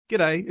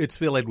G'day, it's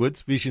Phil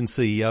Edwards, Vision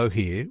CEO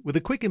here, with a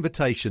quick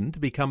invitation to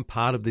become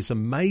part of this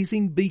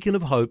amazing beacon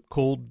of hope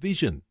called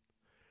Vision.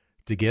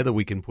 Together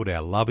we can put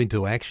our love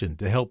into action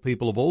to help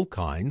people of all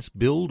kinds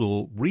build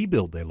or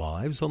rebuild their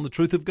lives on the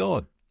truth of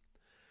God.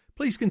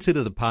 Please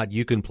consider the part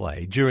you can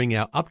play during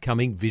our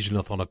upcoming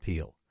Visionathon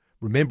appeal,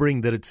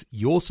 remembering that it's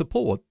your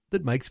support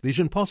that makes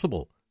Vision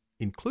possible,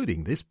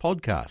 including this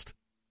podcast.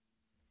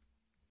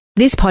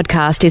 This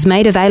podcast is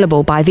made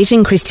available by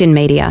Vision Christian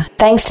Media,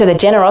 thanks to the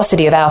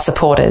generosity of our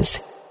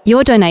supporters.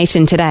 Your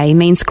donation today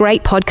means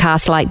great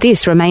podcasts like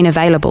this remain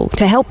available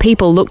to help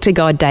people look to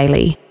God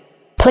daily.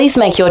 Please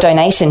make your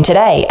donation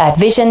today at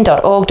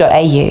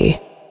vision.org.au.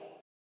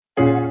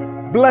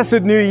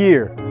 Blessed New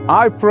Year.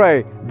 I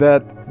pray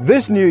that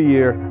this new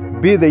year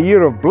be the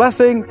year of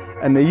blessing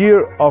and the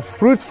year of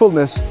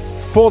fruitfulness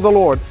for the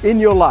Lord in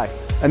your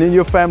life and in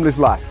your family's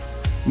life.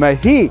 May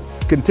He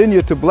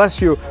continue to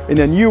bless you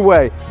in a new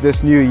way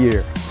this new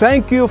year.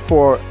 Thank you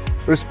for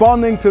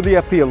responding to the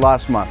appeal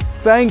last month.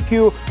 Thank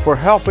you for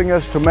helping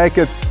us to make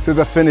it to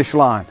the finish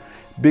line.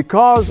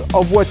 Because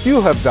of what you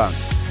have done,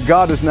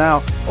 God is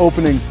now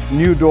opening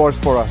new doors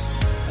for us.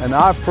 And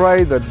I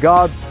pray that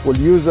God will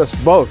use us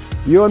both,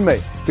 you and me,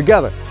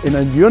 together in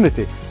a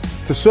unity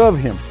to serve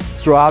Him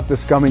throughout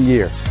this coming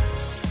year.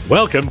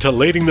 Welcome to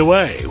Leading the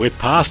Way with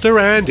pastor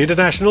and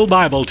international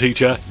Bible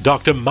teacher,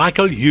 Dr.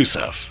 Michael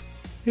Youssef.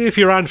 If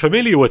you're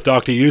unfamiliar with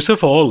Dr.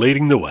 Youssef or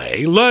Leading the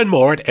Way, learn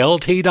more at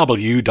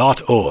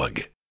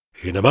ltw.org.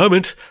 In a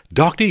moment,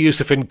 Dr.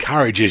 Youssef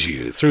encourages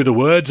you through the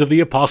words of the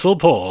Apostle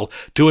Paul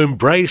to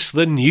embrace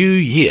the new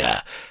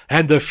year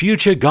and the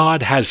future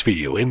God has for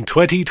you in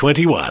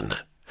 2021.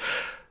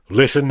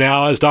 Listen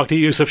now as Dr.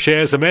 Youssef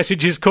shares a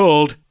message is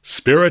called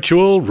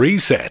Spiritual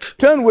Reset.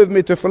 Turn with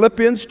me to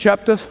Philippians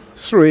chapter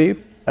 3,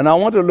 and I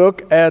want to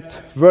look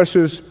at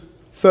verses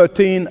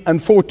 13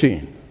 and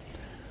 14.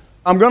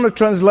 I'm going to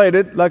translate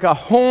it like a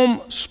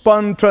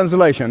homespun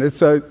translation.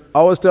 I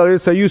always tell you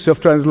it's a Youssef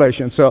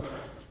translation, so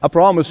I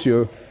promise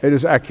you it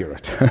is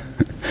accurate.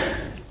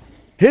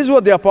 Here's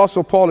what the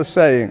Apostle Paul is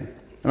saying,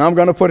 and I'm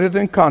going to put it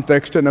in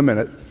context in a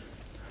minute.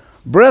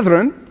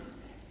 Brethren,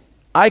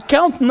 I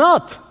count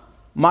not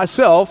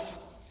myself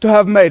to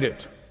have made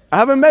it. I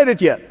haven't made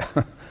it yet.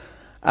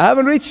 I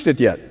haven't reached it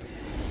yet.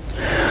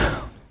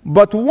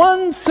 But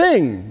one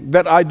thing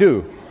that I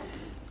do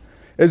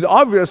is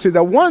obviously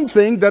the one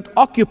thing that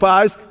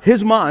occupies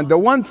his mind, the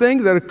one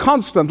thing that is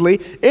constantly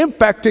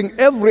impacting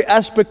every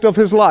aspect of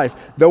his life.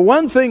 The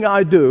one thing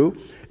I do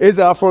is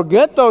I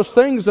forget those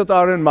things that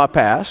are in my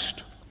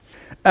past,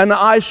 and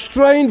I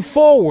strain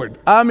forward.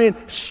 I mean,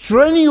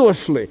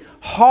 strenuously,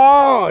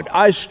 hard,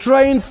 I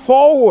strain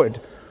forward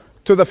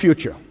to the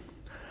future.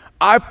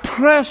 I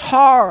press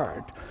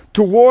hard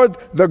toward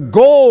the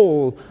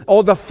goal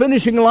or the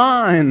finishing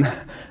line,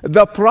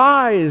 the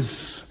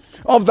prize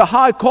of the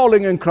high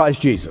calling in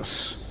Christ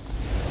Jesus.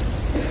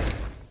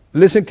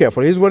 Listen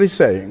carefully. Here's what he's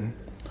saying.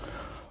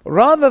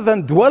 Rather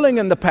than dwelling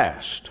in the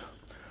past,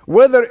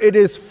 whether it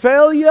is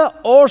failure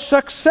or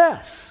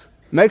success,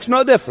 makes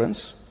no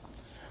difference.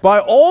 By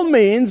all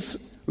means,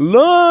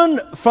 learn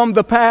from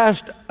the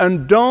past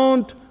and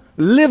don't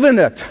live in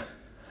it.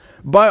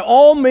 By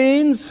all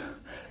means,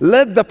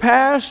 let the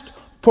past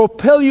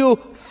propel you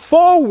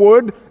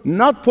forward,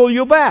 not pull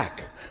you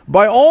back.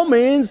 By all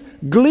means,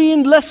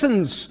 glean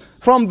lessons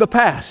from the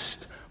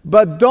past,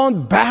 but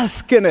don't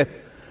bask in it.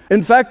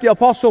 In fact, the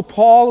Apostle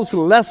Paul's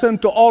lesson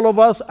to all of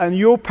us, and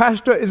your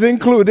pastor is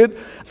included,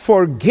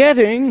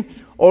 forgetting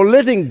or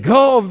letting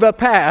go of the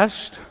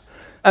past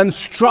and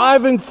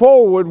striving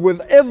forward with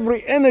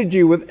every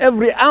energy, with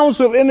every ounce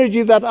of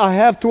energy that I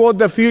have toward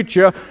the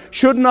future,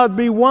 should not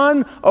be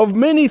one of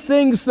many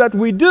things that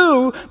we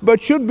do,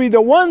 but should be the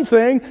one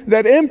thing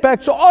that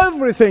impacts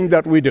everything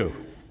that we do.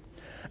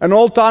 An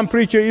old-time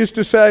preacher used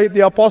to say,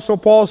 the Apostle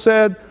Paul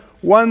said,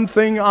 one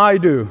thing I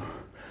do.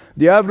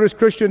 The average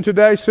Christian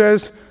today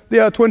says,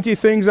 there are 20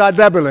 things I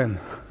dabble in.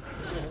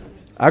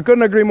 I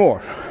couldn't agree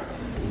more.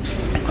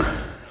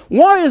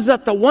 Why is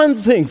that the one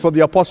thing for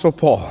the Apostle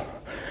Paul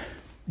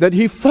that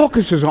he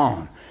focuses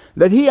on,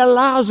 that he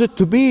allows it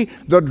to be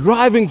the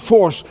driving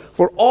force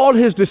for all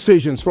his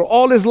decisions, for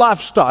all his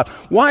lifestyle?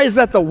 Why is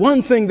that the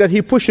one thing that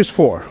he pushes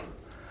for?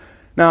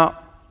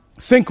 Now,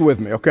 think with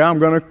me, okay? I'm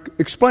going to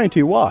explain to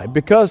you why.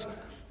 Because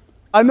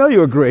I know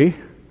you agree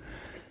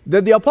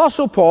that the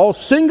Apostle Paul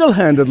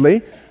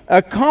single-handedly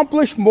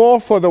accomplished more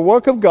for the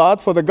work of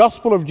God, for the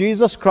gospel of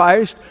Jesus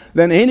Christ,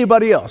 than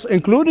anybody else,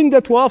 including the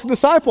 12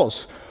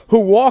 disciples who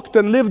walked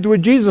and lived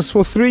with Jesus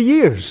for 3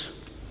 years.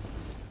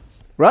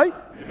 Right?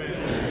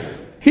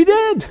 Amen. He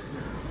did.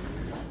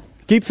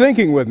 Keep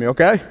thinking with me,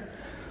 okay?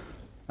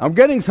 I'm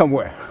getting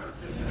somewhere.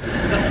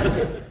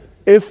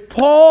 If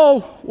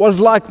Paul was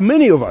like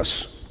many of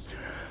us,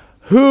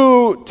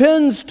 who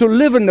tends to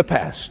live in the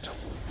past,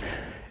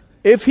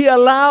 if he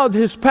allowed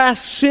his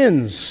past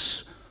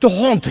sins to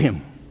haunt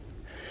him,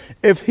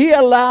 if he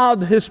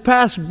allowed his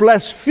past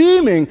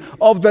blaspheming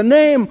of the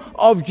name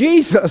of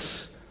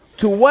Jesus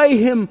to weigh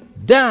him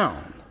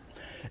down,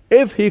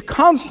 if he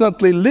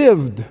constantly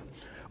lived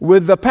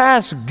with the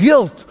past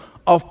guilt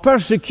of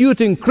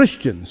persecuting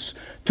Christians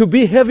to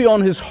be heavy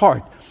on his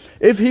heart,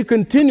 if he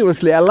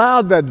continuously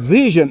allowed that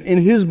vision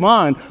in his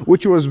mind,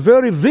 which was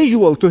very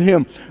visual to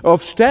him,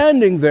 of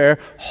standing there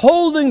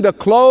holding the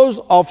clothes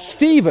of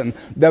Stephen,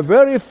 the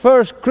very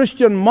first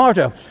Christian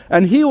martyr,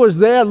 and he was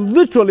there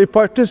literally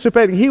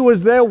participating. He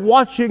was there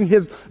watching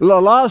the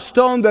last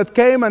stone that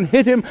came and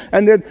hit him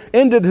and then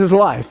ended his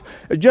life.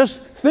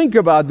 Just think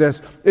about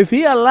this. If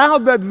he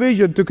allowed that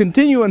vision to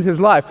continue in his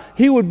life,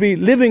 he would be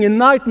living in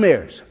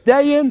nightmares,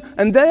 day in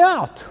and day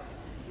out.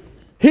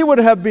 He would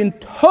have been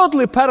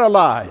totally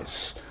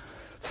paralyzed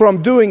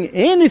from doing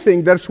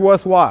anything that's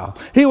worthwhile.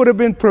 He would have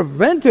been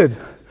prevented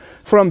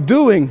from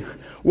doing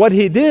what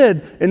he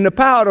did in the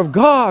power of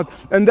God,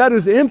 and that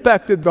has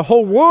impacted the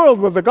whole world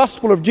with the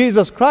gospel of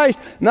Jesus Christ,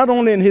 not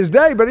only in his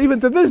day, but even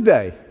to this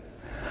day.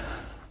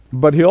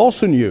 But he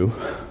also knew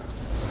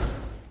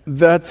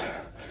that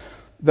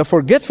the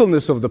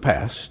forgetfulness of the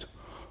past,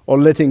 or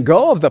letting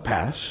go of the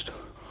past,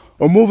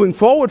 or moving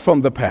forward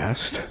from the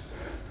past,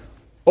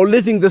 or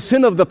letting the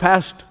sin of the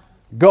past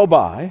go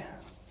by,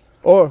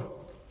 or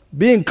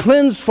being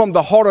cleansed from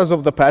the horrors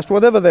of the past,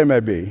 whatever they may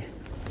be,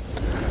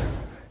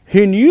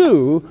 he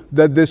knew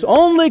that this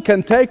only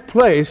can take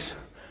place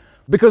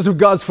because of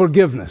God's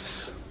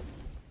forgiveness.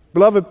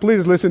 Beloved,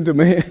 please listen to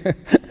me.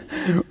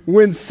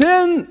 When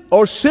sin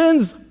or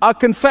sins are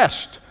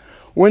confessed,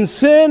 when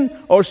sin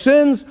or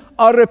sins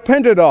are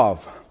repented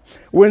of,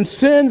 when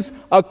sins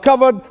are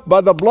covered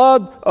by the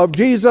blood of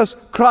Jesus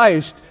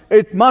Christ,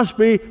 it must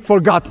be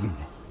forgotten.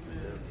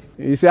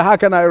 You say, how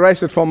can I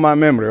erase it from my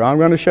memory? I'm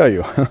going to show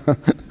you.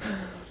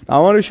 I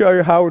want to show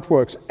you how it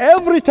works.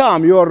 Every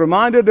time you are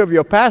reminded of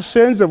your past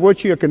sins of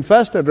which you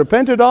confessed and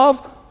repented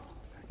of,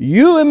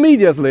 you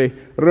immediately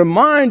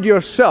remind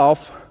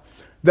yourself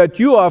that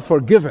you are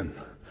forgiven,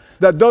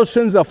 that those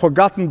sins are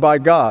forgotten by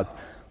God.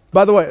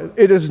 By the way,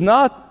 it is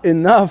not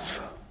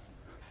enough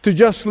to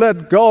just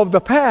let go of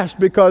the past,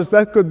 because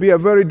that could be a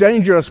very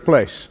dangerous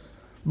place.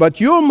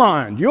 But your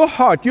mind, your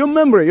heart, your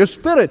memory, your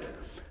spirit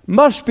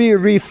must be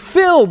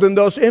refilled in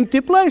those empty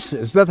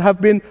places that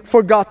have been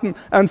forgotten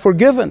and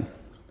forgiven.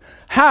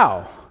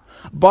 How?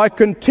 By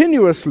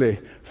continuously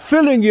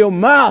filling your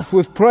mouth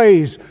with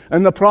praise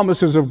and the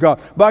promises of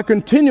God. By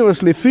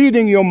continuously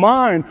feeding your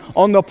mind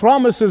on the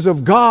promises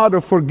of God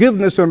of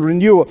forgiveness and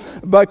renewal.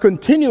 By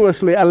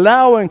continuously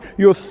allowing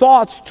your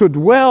thoughts to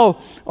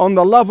dwell on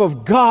the love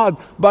of God.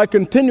 By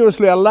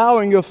continuously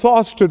allowing your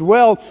thoughts to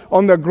dwell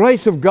on the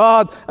grace of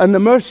God and the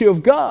mercy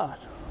of God.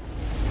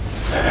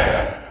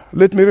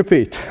 Let me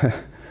repeat.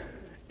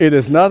 It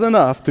is not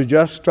enough to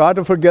just try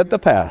to forget the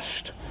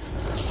past,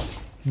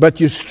 but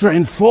you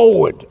strain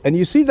forward. And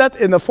you see that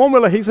in the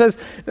formula. He says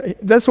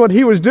that's what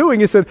he was doing.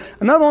 He said,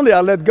 not only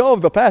I let go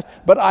of the past,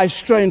 but I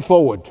strain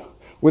forward.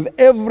 With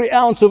every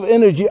ounce of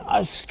energy,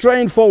 I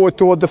strain forward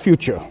toward the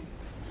future.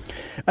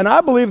 And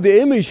I believe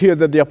the image here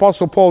that the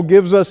Apostle Paul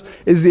gives us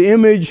is the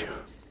image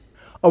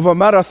of a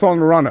marathon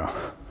runner.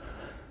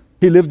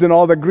 He lived in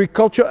all the Greek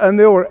culture, and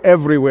they were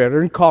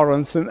everywhere, in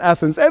Corinth and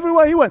Athens,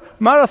 everywhere he went.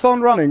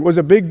 Marathon running was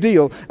a big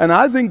deal, and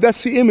I think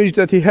that's the image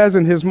that he has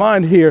in his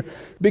mind here,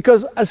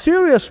 because a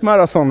serious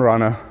marathon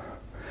runner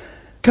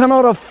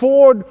cannot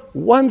afford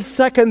 1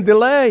 second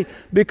delay,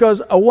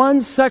 because a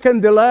 1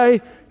 second delay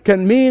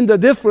can mean the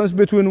difference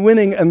between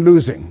winning and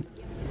losing.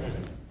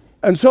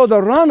 And so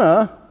the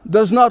runner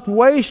does not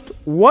waste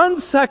 1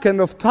 second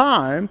of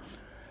time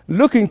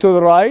looking to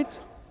the right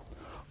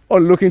or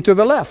looking to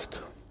the left.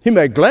 He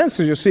may glance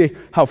as you see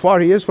how far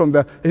he is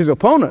from his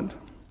opponent.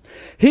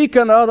 He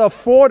cannot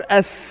afford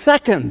a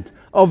second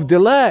of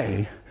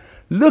delay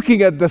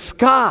looking at the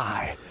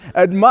sky,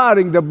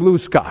 admiring the blue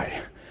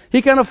sky.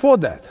 He can't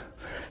afford that.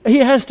 He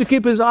has to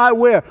keep his eye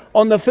where?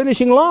 On the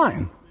finishing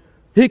line.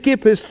 He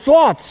keeps his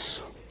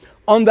thoughts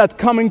on that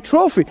coming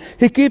trophy.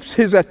 He keeps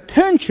his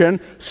attention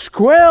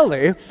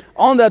squarely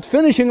on that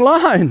finishing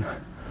line.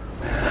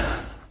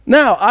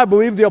 Now, I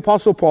believe the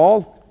Apostle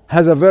Paul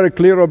has a very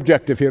clear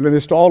objective here, and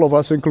it's to all of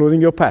us, including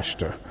your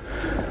pastor.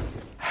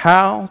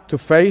 How to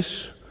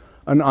face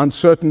an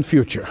uncertain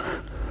future.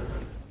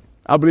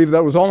 I believe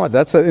that was all right.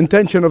 That's the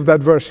intention of that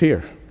verse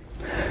here.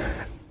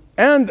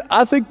 And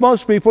I think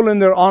most people in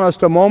their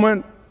honest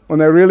moment, when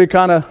they really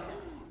kind of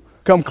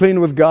come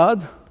clean with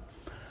God,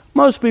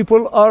 most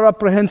people are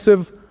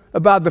apprehensive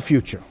about the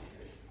future.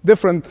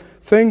 Different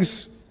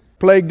things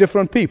plague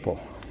different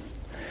people.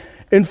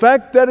 In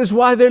fact, that is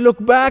why they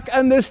look back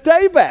and they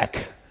stay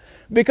back,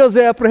 because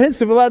they're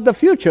apprehensive about the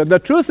future. The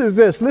truth is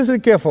this, listen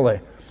carefully.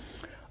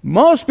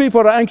 Most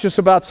people are anxious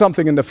about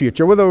something in the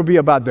future, whether it be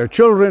about their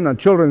children and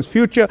children's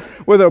future,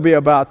 whether it be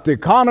about the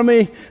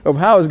economy, of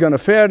how it's going to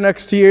fare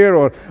next year,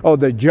 or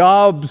the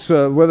jobs,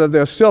 whether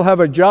they'll still have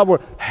a job, or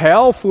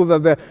health, whether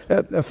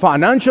the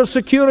financial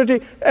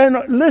security, and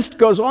the list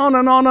goes on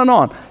and on and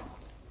on.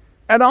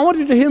 And I want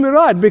you to hear me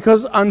right,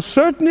 because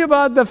uncertainty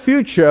about the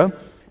future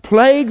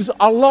plagues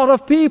a lot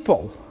of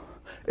people.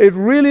 It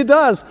really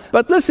does.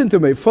 But listen to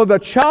me. For the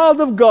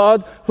child of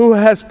God who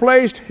has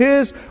placed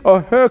his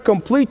or her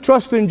complete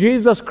trust in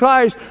Jesus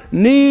Christ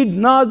need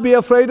not be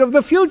afraid of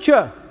the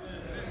future.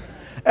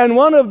 And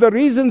one of the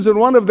reasons and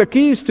one of the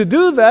keys to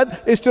do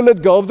that is to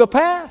let go of the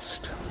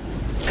past.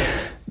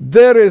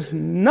 There is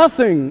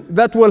nothing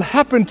that will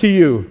happen to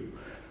you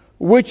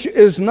which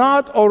is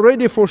not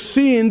already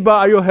foreseen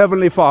by your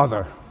Heavenly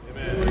Father.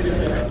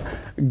 Amen.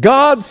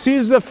 God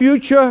sees the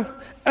future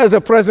as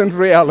a present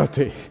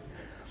reality.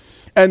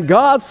 And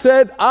God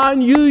said, I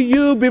knew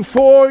you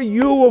before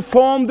you were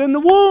formed in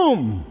the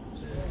womb.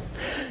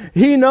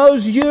 He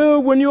knows you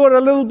when you are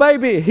a little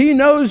baby. He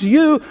knows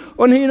you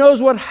when He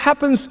knows what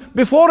happens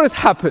before it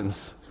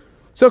happens.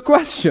 So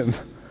question,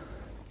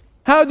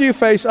 how do you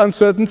face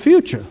uncertain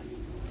future?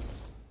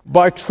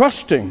 By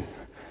trusting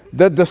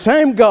that the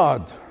same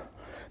God,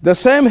 the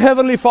same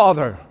Heavenly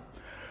Father,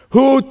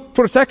 who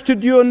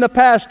protected you in the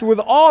past with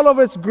all of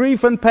its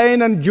grief and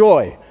pain and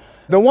joy,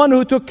 the one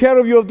who took care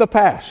of you of the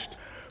past,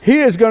 He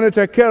is going to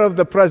take care of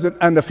the present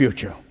and the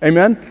future.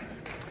 Amen?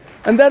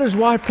 And that is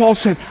why Paul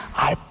said,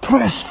 I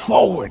press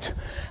forward.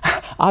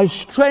 I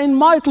strain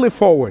mightily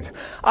forward.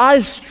 I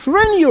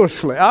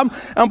strenuously,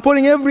 I'm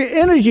putting every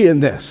energy in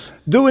this.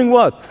 Doing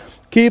what?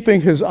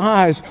 Keeping his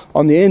eyes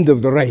on the end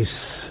of the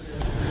race.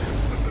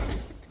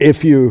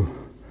 If you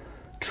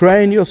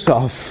train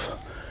yourself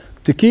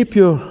to keep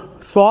your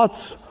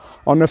thoughts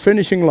on the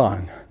finishing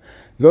line,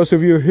 those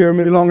of you who hear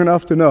me long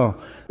enough to know,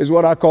 is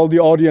what I call the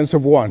audience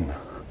of one.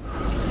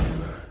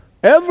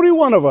 Every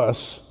one of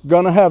us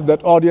going to have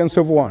that audience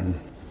of one.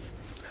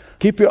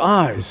 Keep your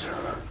eyes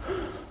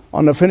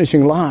on the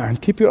finishing line.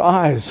 Keep your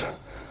eyes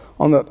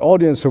on that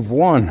audience of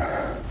one.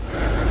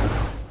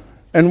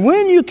 And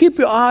when you keep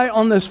your eye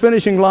on this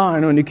finishing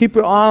line, when you keep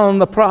your eye on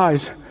the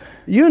prize,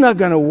 you're not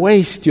going to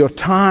waste your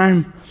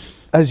time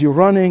as you're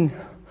running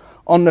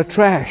on the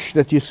trash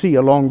that you see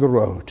along the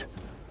road.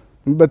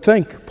 But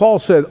think, Paul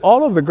said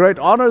all of the great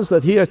honors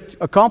that he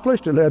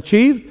accomplished and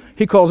achieved,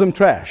 he calls them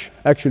trash.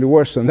 Actually,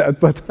 worse than that,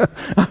 but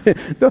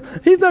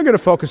he's not going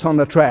to focus on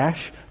the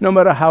trash, no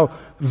matter how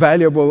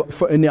valuable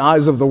in the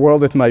eyes of the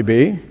world it may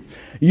be.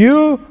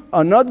 You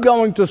are not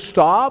going to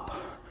stop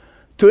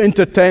to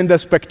entertain the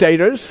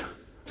spectators.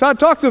 So I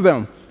talk to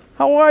them.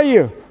 How are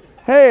you?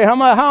 Hey, how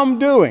I'm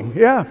doing?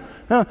 Yeah.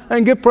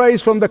 And get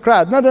praise from the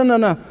crowd.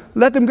 No.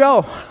 Let them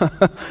go.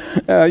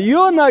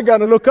 You're not going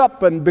to look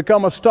up and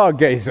become a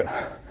stargazer.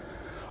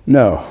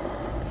 No.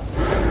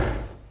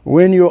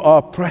 When you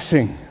are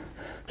pressing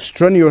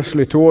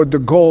strenuously toward the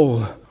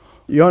goal,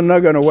 you're not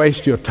going to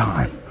waste your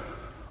time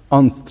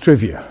on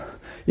trivia.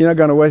 You're not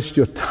going to waste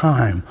your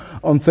time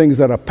on things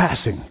that are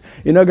passing.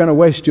 You're not going to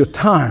waste your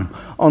time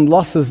on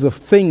losses of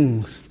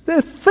things.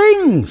 They're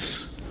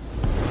things.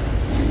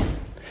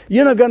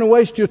 You're not going to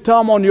waste your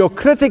time on your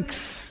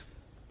critics.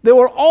 They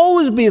will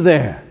always be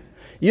there.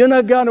 You're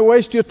not going to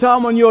waste your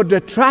time on your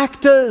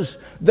detractors.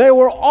 They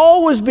will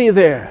always be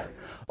there.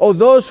 Or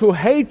those who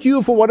hate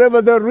you for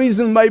whatever their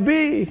reason may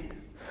be.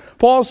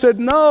 Paul said,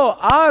 no,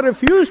 I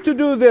refuse to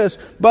do this.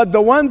 But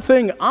the one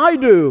thing I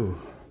do,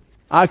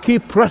 I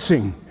keep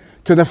pressing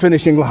to the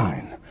finishing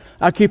line.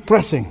 I keep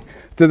pressing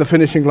to the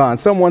finishing line.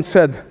 Someone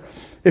said,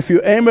 if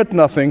you aim at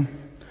nothing,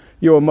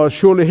 you will most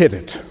surely hit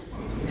it.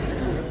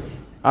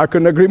 I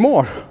couldn't agree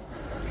more.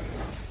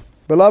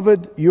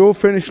 Beloved, your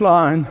finish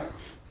line,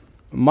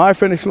 my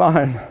finish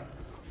line,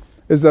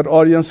 is that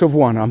audience of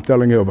one I'm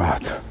telling you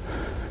about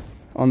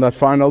on that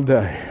final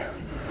day.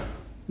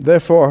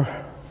 Therefore,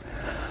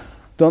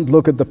 don't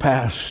look at the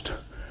past.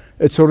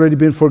 It's already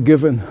been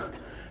forgiven.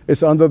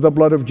 It's under the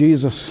blood of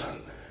Jesus.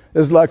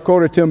 It's like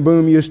Corrie ten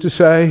Boom used to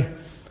say,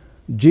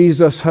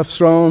 Jesus hath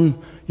thrown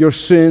your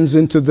sins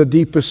into the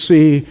deepest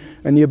sea,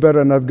 and you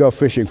better not go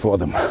fishing for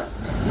them.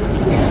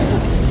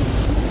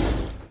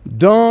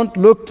 Don't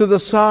look to the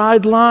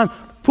sideline.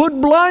 Put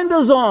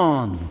blinders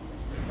on.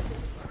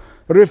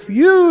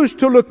 Refuse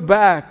to look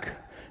back,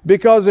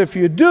 because if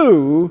you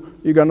do,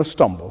 you're going to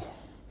stumble.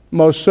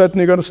 Most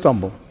certainly you're going to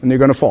stumble, and you're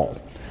going to fall.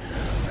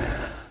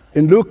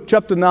 In Luke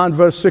chapter 9,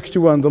 verse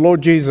 61, the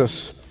Lord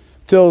Jesus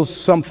tells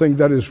something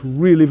that is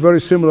really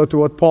very similar to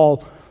what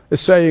Paul is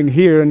saying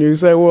here. And you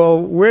say,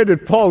 well, where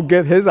did Paul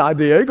get his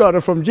idea? He got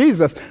it from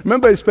Jesus.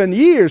 Remember, he spent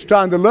years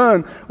trying to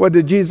learn what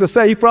did Jesus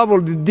say. He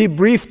probably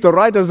debriefed the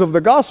writers of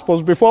the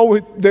Gospels before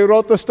they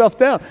wrote the stuff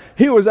down.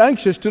 He was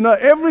anxious to know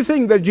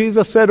everything that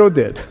Jesus said or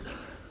did.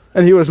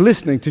 And he was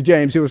listening to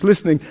James. He was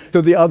listening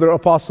to the other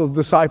apostles'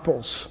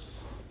 disciples.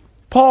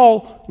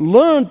 Paul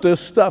learned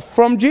this stuff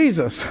from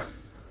Jesus.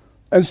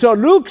 And so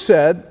Luke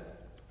said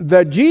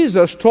that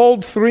Jesus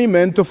told 3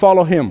 men to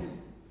follow him.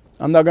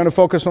 I'm not going to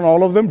focus on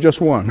all of them,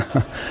 just one.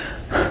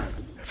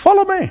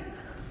 Follow me.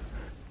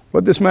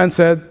 But this man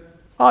said,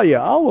 oh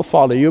yeah, I will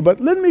follow you,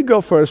 but let me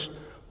go first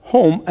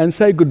home and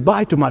say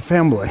goodbye to my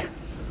family.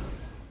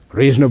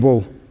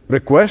 Reasonable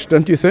request,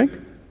 don't you think?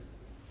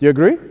 You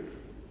agree?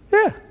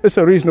 Yeah, it's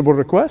a reasonable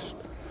request.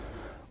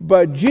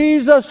 But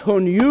Jesus,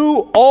 who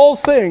knew all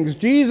things,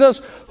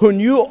 Jesus, who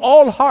knew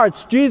all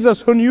hearts,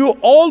 Jesus, who knew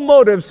all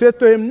motives, said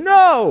to him,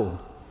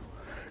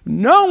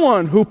 no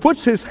one who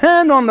puts his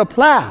hand on the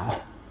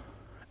plow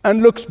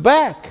and looks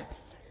back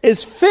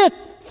is fit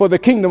for the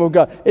kingdom of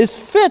God, is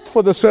fit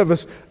for the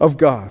service of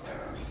God.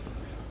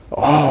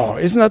 Oh,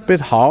 isn't that a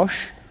bit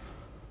harsh?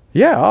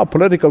 Yeah, our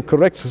political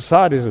correct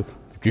society says,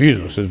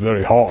 Jesus is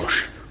very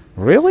harsh.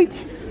 Really?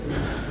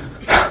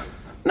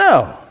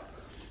 No.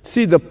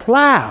 See, the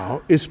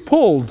plow is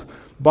pulled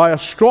by a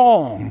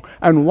strong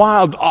and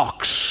wild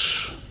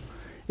ox.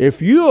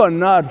 If you are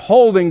not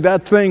holding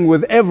that thing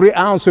with every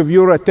ounce of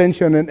your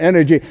attention and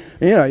energy,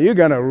 you're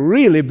going to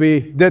really be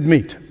dead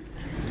meat.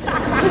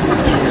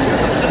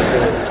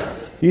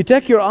 You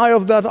take your eye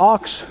off that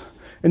ox,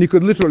 and he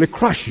could literally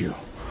crush you.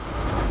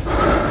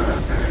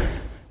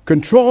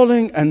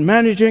 Controlling and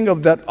managing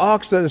of that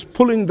ox that is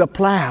pulling the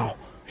plow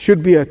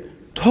should be a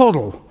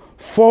total,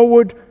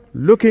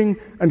 forward-looking,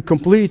 and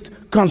complete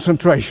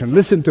concentration.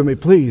 Listen to me,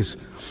 please.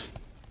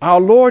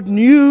 Our Lord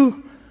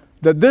knew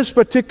that this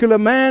particular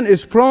man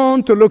is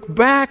prone to look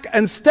back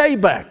and stay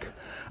back.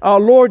 Our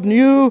Lord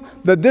knew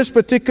that this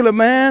particular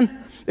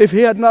man, if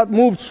he had not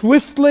moved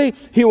swiftly,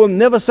 he will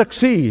never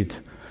succeed.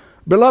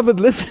 Beloved,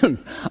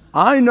 listen,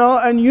 I know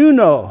and you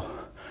know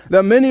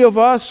that many of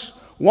us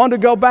want to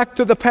go back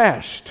to the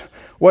past,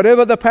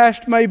 whatever the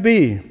past may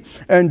be.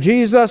 And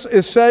Jesus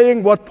is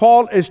saying what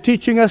Paul is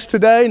teaching us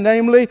today,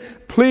 namely,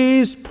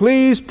 please,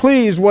 please,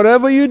 please,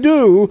 whatever you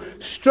do,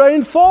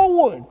 strain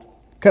forward.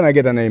 Can I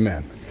get an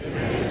amen?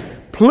 Amen.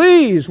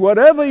 Please,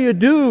 whatever you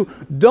do,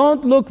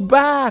 don't look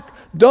back,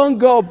 don't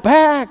go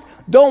back,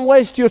 don't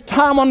waste your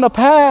time on the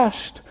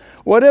past.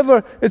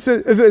 Whatever, if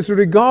it's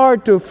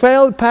regard to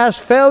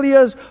past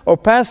failures or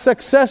past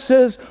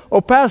successes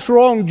or past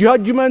wrong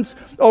judgments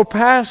or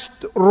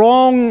past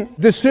wrong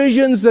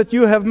decisions that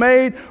you have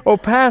made or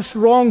past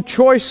wrong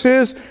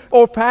choices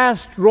or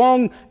past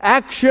wrong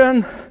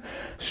action,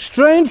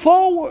 strain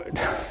forward,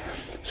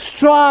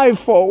 strive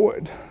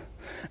forward.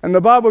 And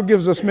the Bible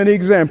gives us many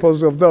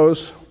examples of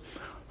those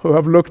who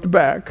have looked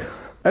back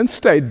and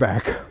stayed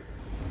back.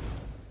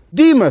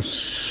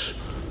 Demas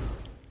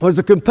was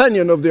a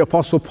companion of the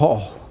Apostle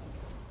Paul,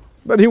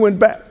 but he went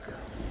back.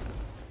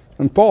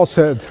 And Paul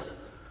said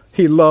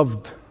he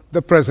loved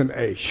the present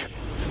age.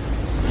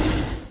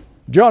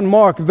 John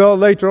Mark, though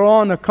later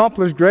on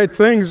accomplished great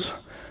things,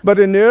 but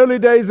in the early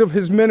days of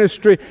his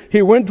ministry,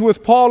 he went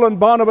with Paul and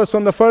Barnabas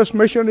on the first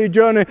missionary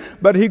journey,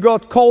 but he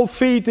got cold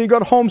feet, he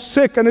got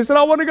homesick, and he said,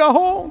 I want to go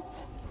home.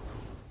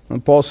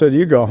 And Paul said,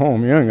 you go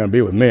home, you ain't going to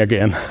be with me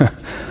again.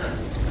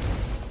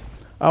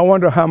 I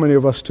wonder how many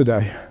of us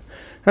today,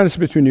 and it's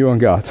between you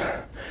and God,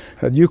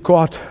 that you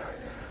caught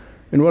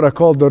in what I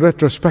call the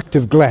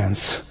retrospective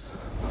glance.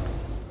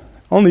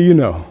 Only you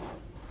know.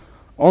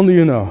 Only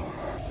you know.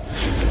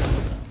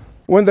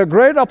 When the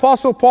great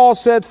Apostle Paul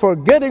said,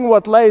 forgetting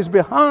what lays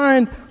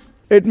behind,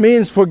 it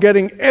means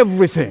forgetting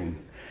everything.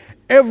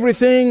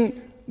 Everything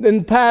in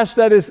the past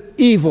that is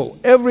evil,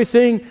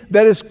 everything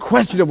that is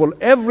questionable,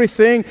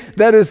 everything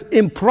that is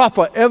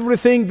improper,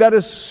 everything that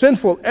is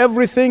sinful,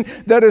 everything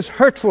that is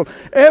hurtful,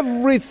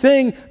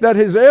 everything that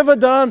he's ever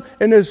done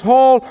in his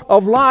whole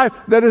of life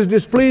that is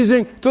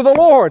displeasing to the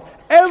Lord.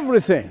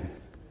 Everything.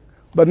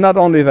 But not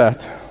only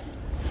that,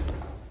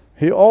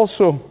 he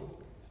also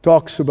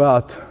talks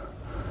about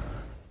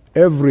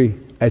every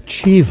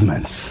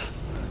achievements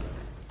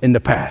in the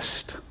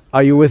past.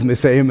 Are you with me?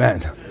 Say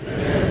amen.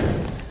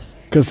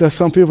 Because there's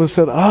some people who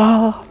said,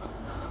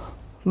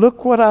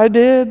 look what I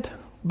did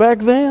back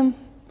then.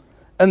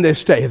 And they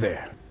stay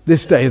there. They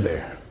stay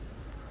there.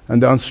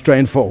 And don't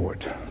strain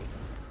forward.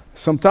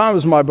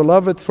 Sometimes, my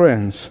beloved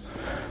friends,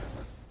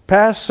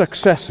 past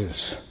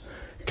successes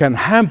can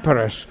hamper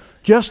us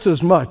just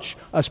as much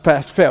as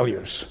past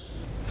failures.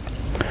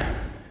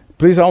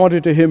 Please, I want you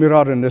to hear me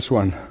right in this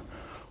one.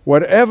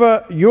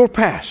 Whatever your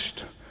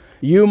past,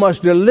 you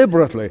must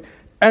deliberately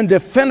and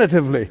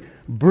definitively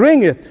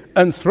bring it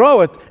and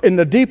throw it in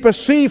the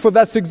deepest sea, for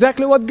that's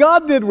exactly what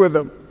God did with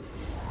them.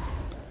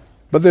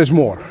 But there's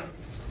more.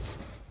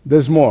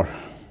 There's more.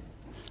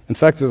 In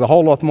fact, there's a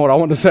whole lot more I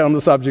want to say on the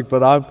subject,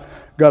 but I've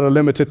got a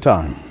limited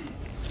time.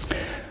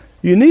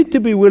 You need to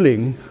be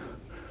willing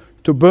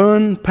to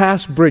burn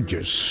past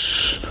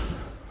bridges.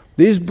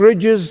 These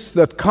bridges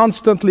that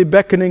constantly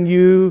beckoning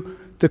you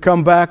to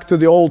come back to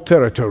the old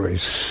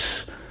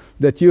territories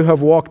that you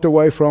have walked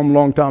away from a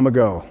long time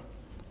ago.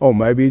 Or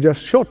maybe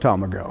just a short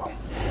time ago.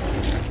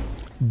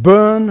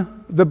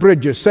 Burn the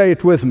bridges. Say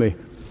it with me.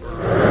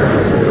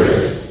 Burn the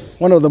bridges.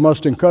 One of the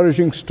most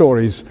encouraging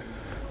stories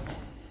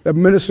that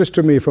ministers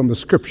to me from the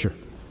scripture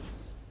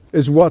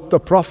is what the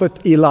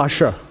prophet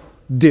Elisha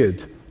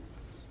did.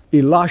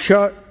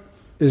 Elisha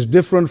is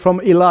different from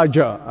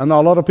Elijah, and a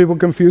lot of people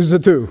confuse the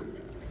two.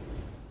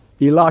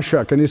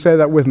 Elisha, can you say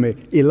that with me?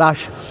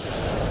 Elisha.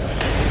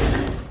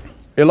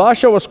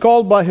 Elisha was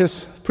called by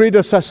his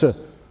predecessor,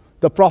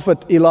 the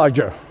prophet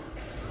Elijah.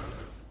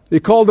 He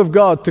called of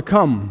God to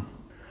come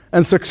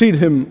and succeed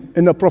him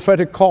in a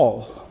prophetic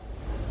call.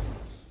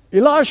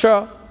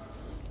 Elisha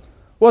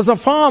was a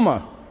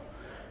farmer.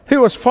 He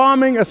was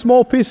farming a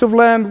small piece of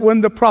land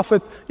when the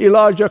prophet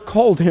Elijah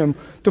called him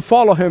to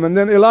follow him. And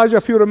then Elijah,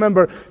 if you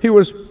remember, he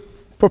was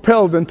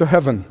propelled into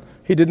heaven.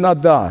 He did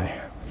not die.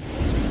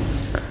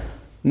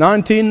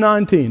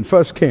 19:19,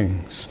 1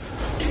 Kings.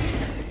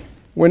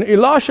 When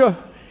Elisha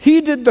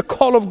heeded the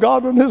call of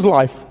God in his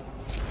life,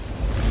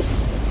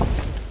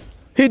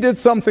 he did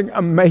something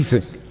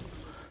amazing.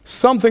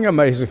 Something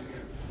amazing.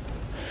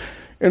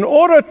 In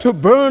order to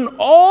burn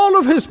all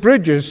of his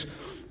bridges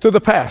to the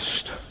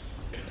past,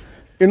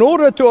 in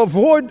order to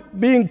avoid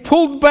being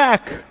pulled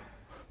back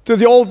to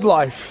the old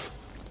life,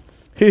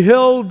 he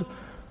held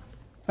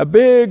a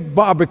big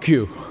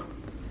barbecue,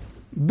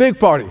 big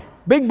party,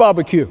 big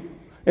barbecue.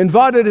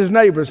 Invited his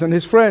neighbors and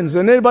his friends,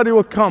 and anybody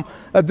would come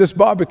at this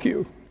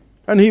barbecue.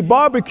 And he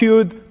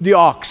barbecued the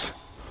ox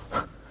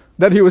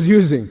that he was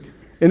using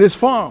in his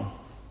farm.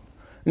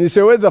 And you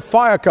say, where did the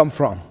fire come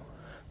from?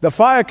 The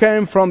fire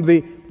came from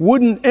the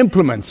wooden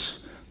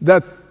implements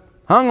that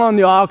hung on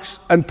the ox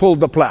and pulled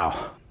the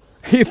plow.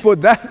 He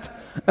put that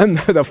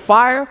under the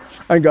fire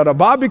and got a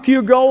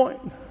barbecue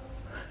going.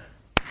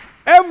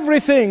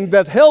 Everything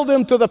that held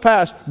him to the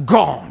past,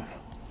 gone.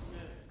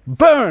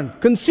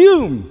 Burned,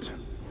 consumed.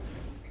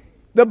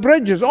 The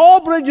bridges, all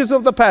bridges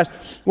of the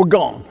past were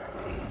gone.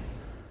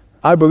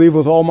 I believe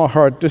with all my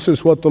heart this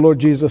is what the Lord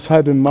Jesus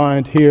had in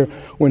mind here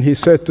when he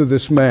said to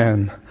this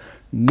man,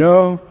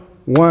 no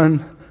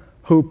one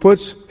who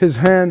puts his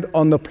hand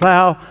on the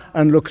plow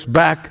and looks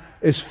back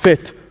is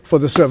fit for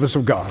the service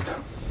of God.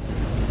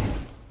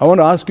 I want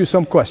to ask you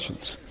some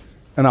questions,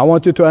 and I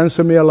want you to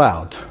answer me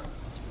aloud.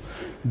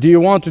 Do you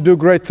want to do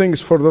great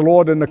things for the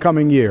Lord in the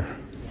coming year?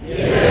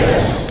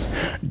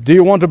 Yes. Do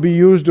you want to be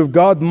used of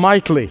God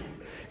mightily,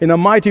 in a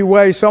mighty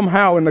way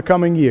somehow in the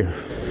coming year?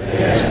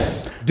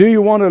 Yes. Do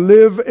you want to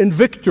live in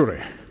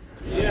victory?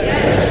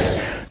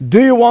 Yes.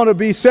 Do you want to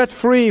be set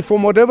free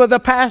from whatever the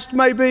past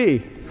may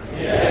be?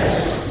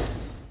 Yes.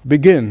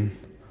 Begin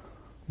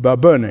by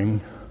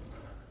burning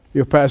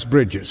your past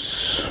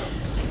bridges.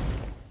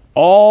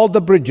 All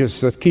the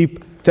bridges that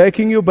keep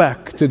taking you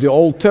back to the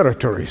old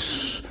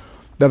territories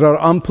that are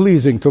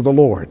unpleasing to the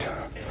Lord.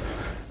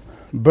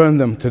 Burn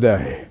them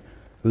today,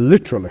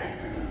 literally.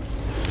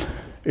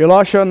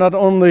 Elisha not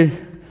only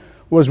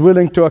was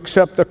willing to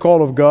accept the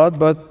call of God,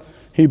 but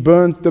he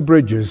burnt the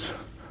bridges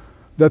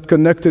that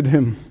connected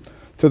him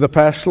to the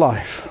past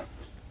life.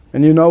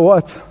 And you know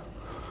what?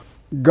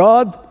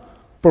 God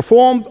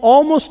performed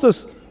almost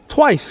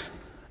twice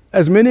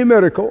as many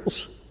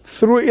miracles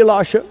through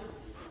Elisha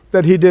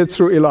that he did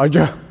through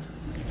Elijah.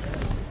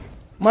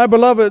 My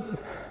beloved,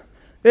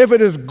 if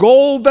it is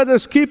gold that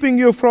is keeping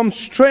you from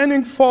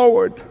straining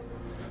forward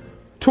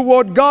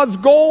toward God's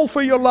goal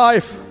for your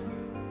life,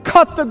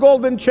 cut the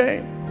golden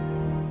chain.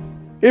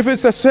 If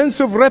it's a sense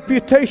of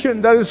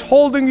reputation that is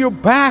holding you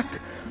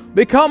back,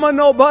 become a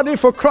nobody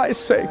for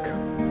Christ's sake.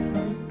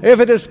 If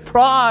it is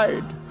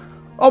pride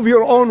of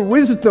your own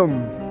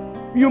wisdom,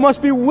 you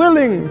must be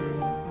willing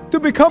to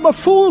become a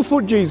fool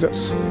for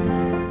Jesus.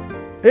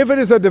 If it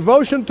is a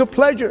devotion to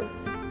pleasure,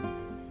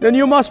 then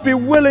you must be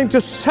willing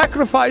to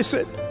sacrifice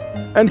it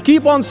and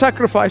keep on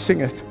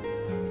sacrificing it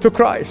to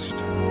Christ.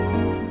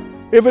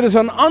 If it is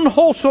an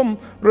unwholesome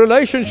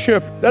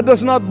relationship that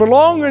does not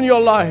belong in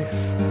your life,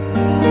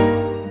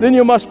 then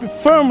you must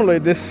firmly,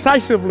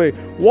 decisively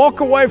walk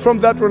away from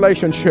that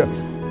relationship.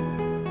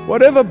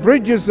 Whatever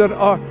bridges that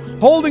are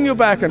holding you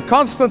back and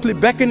constantly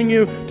beckoning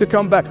you to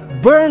come back,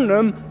 burn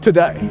them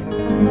today.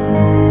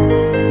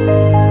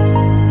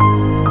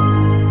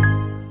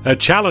 A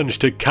challenge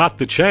to cut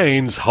the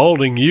chains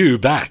holding you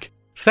back.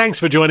 Thanks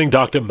for joining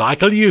Dr.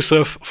 Michael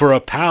Youssef for a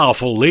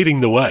powerful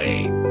Leading the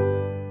Way.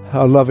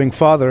 Our loving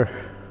Father,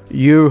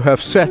 you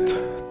have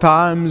set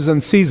times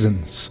and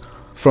seasons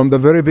from the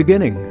very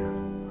beginning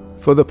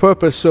for the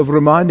purpose of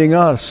reminding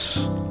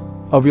us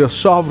of your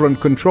sovereign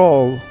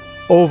control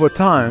over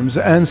times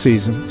and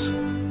seasons,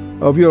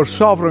 of your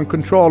sovereign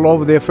control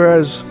over the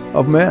affairs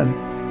of men.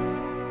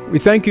 We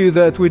thank you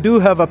that we do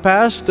have a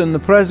past and a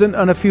present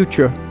and a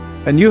future,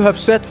 and you have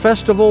set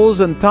festivals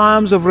and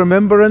times of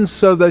remembrance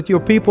so that your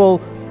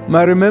people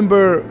may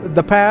remember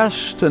the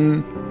past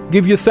and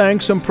give you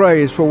thanks and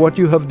praise for what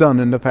you have done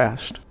in the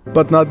past,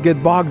 but not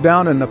get bogged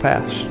down in the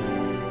past.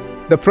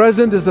 The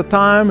present is a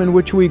time in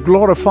which we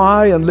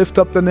glorify and lift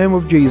up the name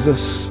of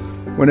Jesus.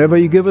 Whenever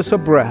you give us a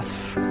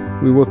breath,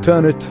 we will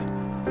turn it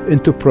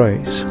into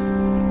praise.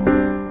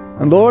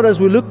 And Lord, as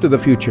we look to the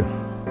future,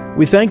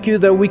 we thank you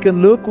that we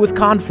can look with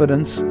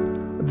confidence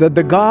that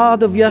the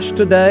God of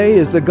yesterday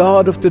is the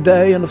God of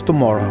today and of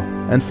tomorrow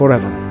and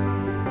forever.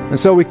 And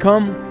so we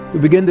come to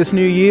begin this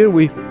new year.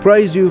 We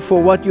praise you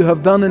for what you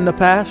have done in the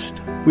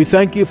past. We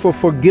thank you for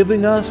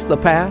forgiving us the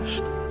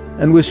past,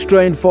 and we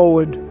strain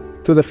forward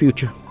to the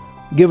future.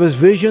 Give us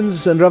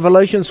visions and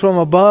revelations from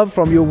above,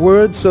 from your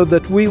word, so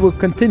that we will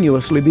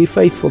continuously be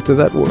faithful to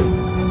that word.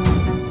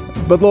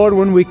 But Lord,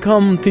 when we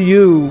come to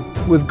you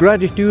with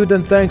gratitude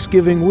and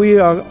thanksgiving, we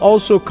are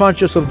also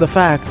conscious of the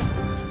fact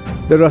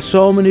there are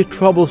so many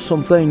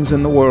troublesome things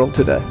in the world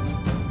today.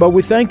 But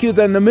we thank you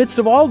that in the midst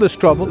of all this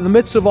trouble, in the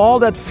midst of all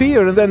that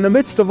fear, and in the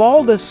midst of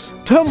all this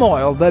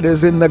turmoil that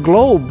is in the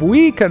globe,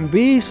 we can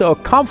be so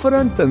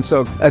confident and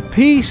so at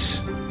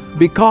peace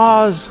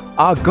because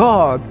our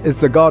God is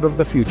the God of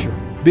the future.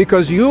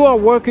 Because you are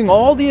working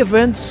all the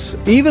events,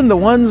 even the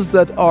ones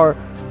that are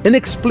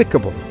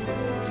inexplicable,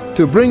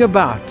 to bring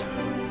about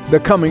the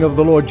coming of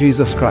the Lord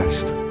Jesus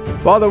Christ.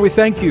 Father, we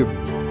thank you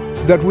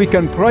that we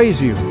can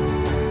praise you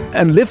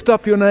and lift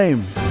up your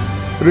name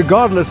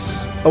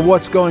regardless of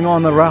what's going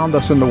on around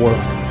us in the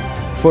world.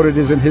 For it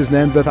is in his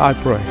name that I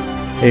pray.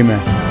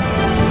 Amen.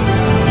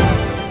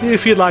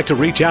 If you'd like to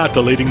reach out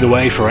to Leading the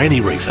Way for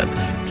any reason,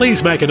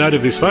 please make a note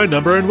of this phone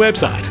number and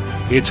website.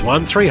 It's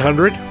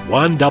 1300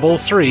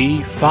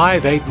 133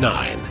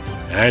 589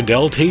 and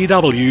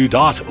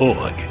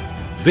ltw.org.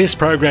 This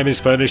program is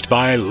furnished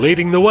by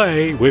Leading the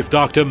Way with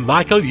Dr.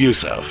 Michael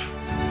Youssef.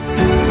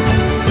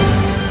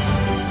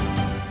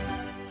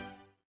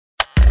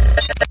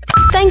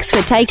 Thanks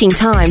for taking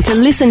time to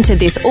listen to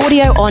this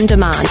audio on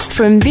demand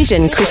from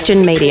Vision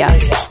Christian Media.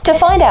 To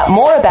find out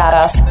more about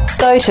us,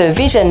 go to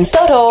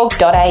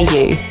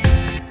vision.org.au.